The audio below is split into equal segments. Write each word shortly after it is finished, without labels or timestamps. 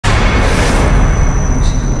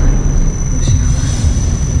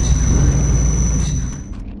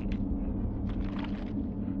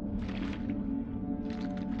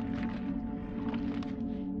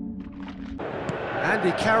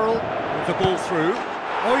Carroll with the ball through.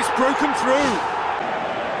 Oh, he's broken through.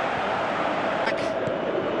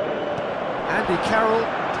 Andy Carroll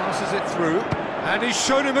passes it through, and he's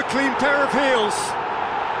shown him a clean pair of heels.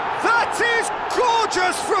 That is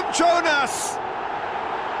gorgeous from Jonas!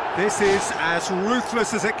 This is as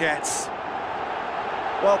ruthless as it gets.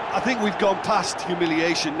 Well, I think we've gone past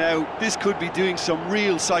humiliation now. This could be doing some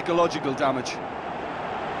real psychological damage.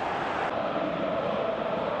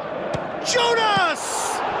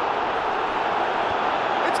 Jonas!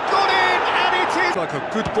 It's gone in, and it is like a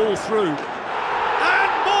good ball through.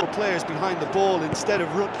 And more Players behind the ball instead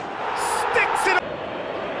of run. sticks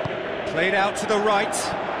it. Played out to the right.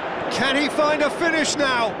 Can he find a finish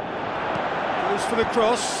now? Goes for the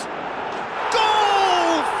cross.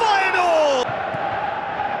 Goal! Final!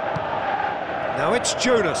 Now it's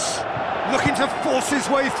Jonas, looking to force his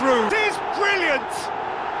way through. It is brilliant!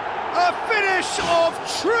 A finish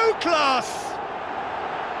of true class!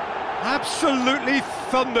 Absolutely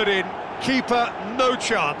thundered in. Keeper, no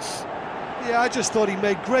chance. Yeah, I just thought he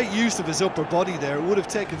made great use of his upper body there. It would have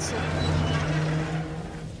taken some...